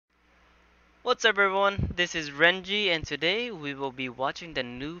What's up everyone, this is Renji and today we will be watching the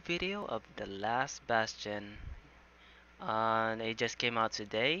new video of The Last Bastion. It just came out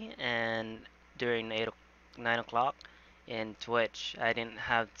today and during 9 o'clock in Twitch. I didn't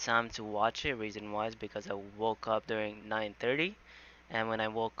have time to watch it, reason why is because I woke up during 9:30 and when I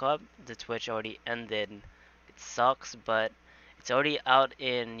woke up the Twitch already ended. It sucks but it's already out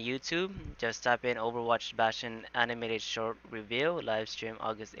in YouTube. Just type in Overwatch Bastion animated short review live stream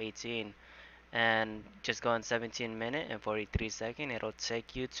August 18 and just go on 17 minute and 43 second. It'll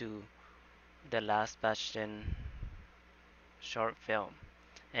take you to the Last Bastion short film.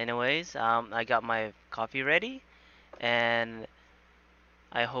 Anyways, I got my coffee ready and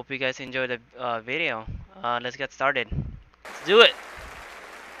I hope you guys enjoy the video. Let's get started. Let's do it.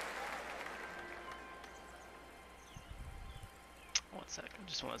 One sec, I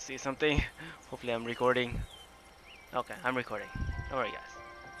just want to see something. Hopefully I'm recording. Okay, I'm recording. Don't worry guys.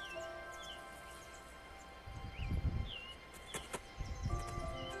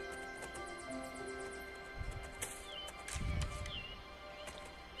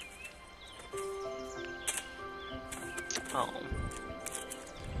 Oh.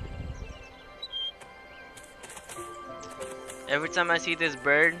 Every time I see this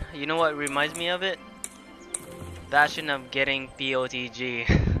bird, you know what reminds me of it? Bastion of getting POTG.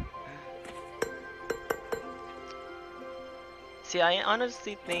 See, I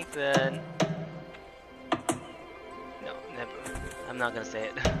honestly think that... No, never. I'm not gonna say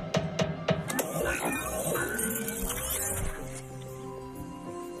it.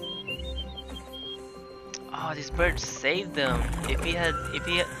 Oh, this bird saved them. If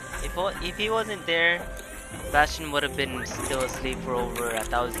he wasn't there, Bastion would have been still asleep for over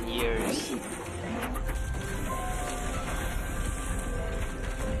 1,000 years.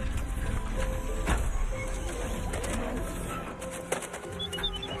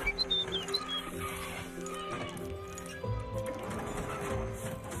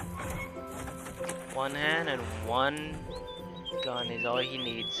 One hand and one gun is all he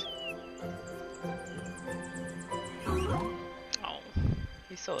needs. Oh,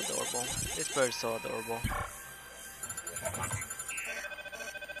 he's so adorable. This bird's so adorable.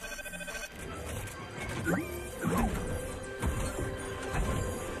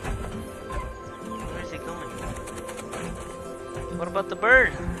 Where is he going? What about the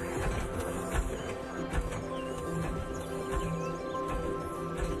bird?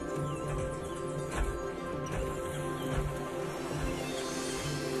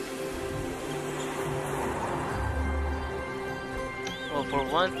 Well, for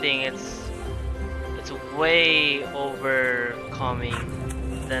one thing, it's way overcoming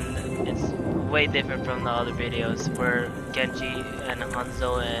than it's way different from the other videos where Genji and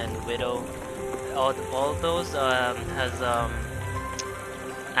Hanzo and Widow, all those has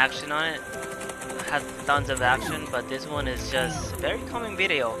action on it, has tons of action, but this one is just very calming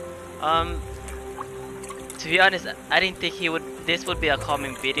video. To be honest, I didn't think this would be a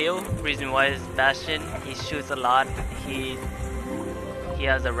calming video. Reason why is Bastion, he shoots a lot, he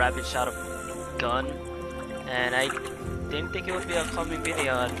has a rapid shot of gun, and I didn't think it would be a calming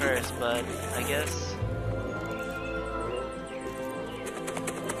video at first, but I guess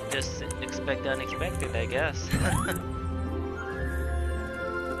just expect the unexpected, I guess.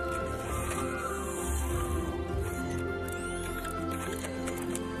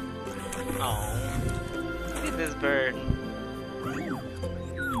 Oh, look at this bird.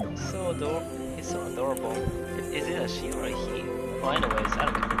 He's so adorable. Is it a she or a he? Well, anyways, I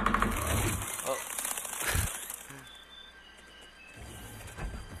don't care. Oh.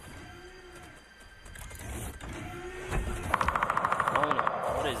 Oh no,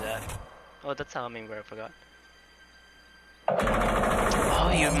 what is that? Oh, that's a hummingbird, I forgot. Oh,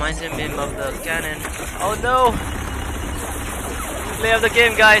 he reminds him of the cannon. Oh no! Play of the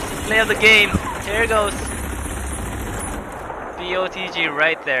game, guys! Play of the game! Here it goes! POTG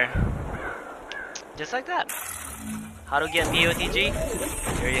right there. Just like that. How to get POTG?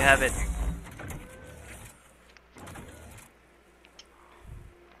 Here you have it.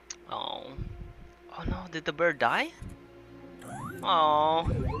 Oh. Oh no, did the bird die? Oh.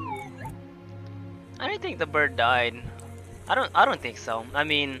 I don't think the bird died. I don't think so. I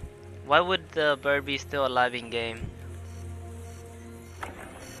mean, why would the bird be still alive in game?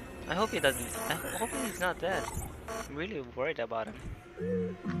 I hope he doesn't. I hope he's not dead. I'm really worried about him.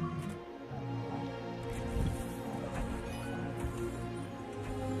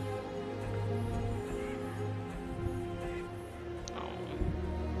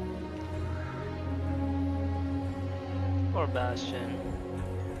 Poor Bastion.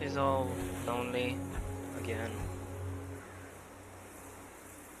 He's all lonely again.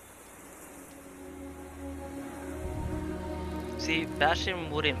 See, Bastion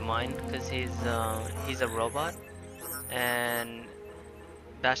wouldn't mind because he's a robot, and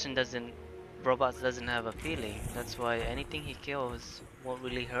Bastion doesn't robots doesn't have a feeling. That's why anything he kills won't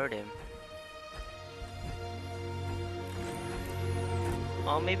really hurt him.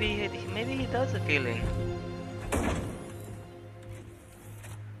 Oh, maybe he does a feeling.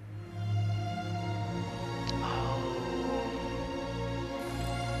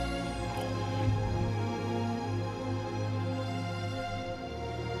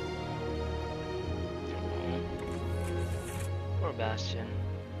 Poor Bastion,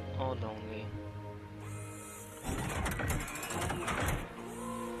 all lonely.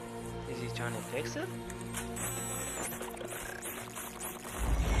 Is he trying to fix it?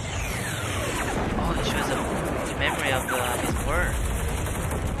 Oh, it shows a memory of his word.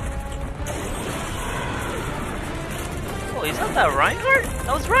 Oh, is that Reinhardt?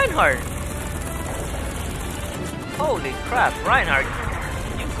 That was Reinhardt! Holy crap, Reinhardt!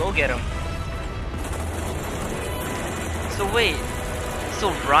 You go get him. So wait,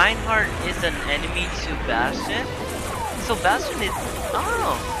 so Reinhardt is an enemy to Bastion? So Bastion is...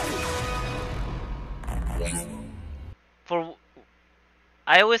 Oh! For...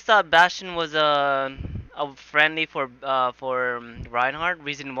 I always thought Bastion was a friendly for Reinhardt.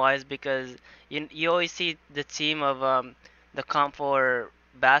 Reason why is because you always see the team of the comp for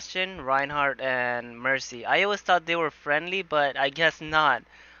Bastion, Reinhardt, and Mercy. I always thought they were friendly, but I guess not.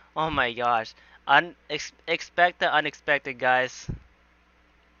 Oh my gosh, expect the unexpected, guys.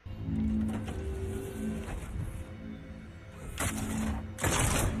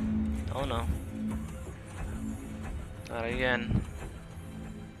 Oh no, not again.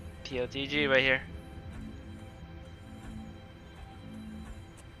 POTG right here.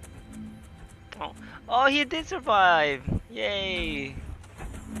 Oh, oh, he did survive! Yay!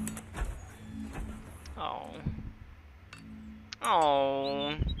 Oh,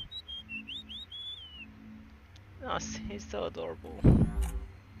 oh, oh, he's so adorable.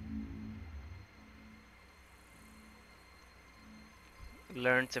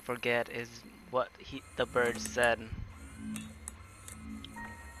 Learn to forget is what the bird said.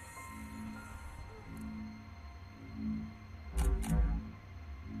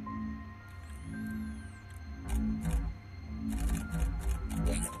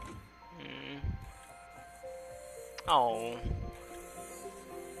 Mm. Oh.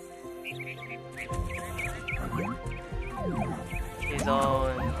 He's all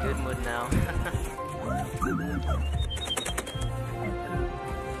in good mood now.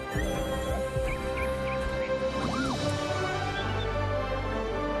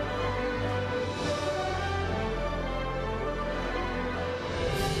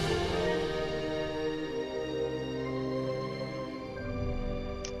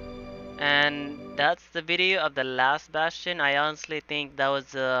 And that's the video of the last Bastion. I honestly think that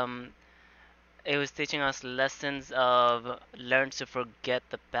was it was teaching us lessons of learn to forget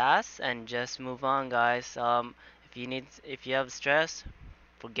the past and just move on, guys. If you have stress,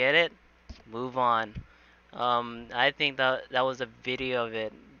 forget it, move on. I think that was a video of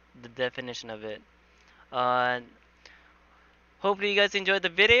it, the definition of it. Uh, Hopefully you guys enjoyed the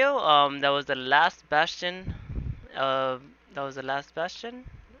video. That was the last Bastion. Uh, that was the last Bastion,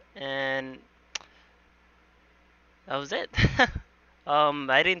 and that was it.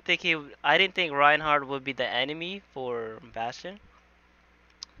 I didn't think Reinhardt would be the enemy for Bastion.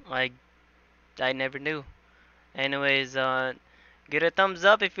 I, I never knew. Anyways, give it a thumbs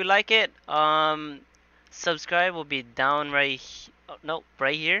up if you like it. Subscribe will be down no,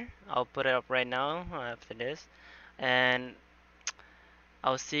 right here. I'll put it up right now after this, and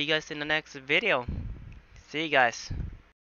I'll see you guys in the next video. See you guys.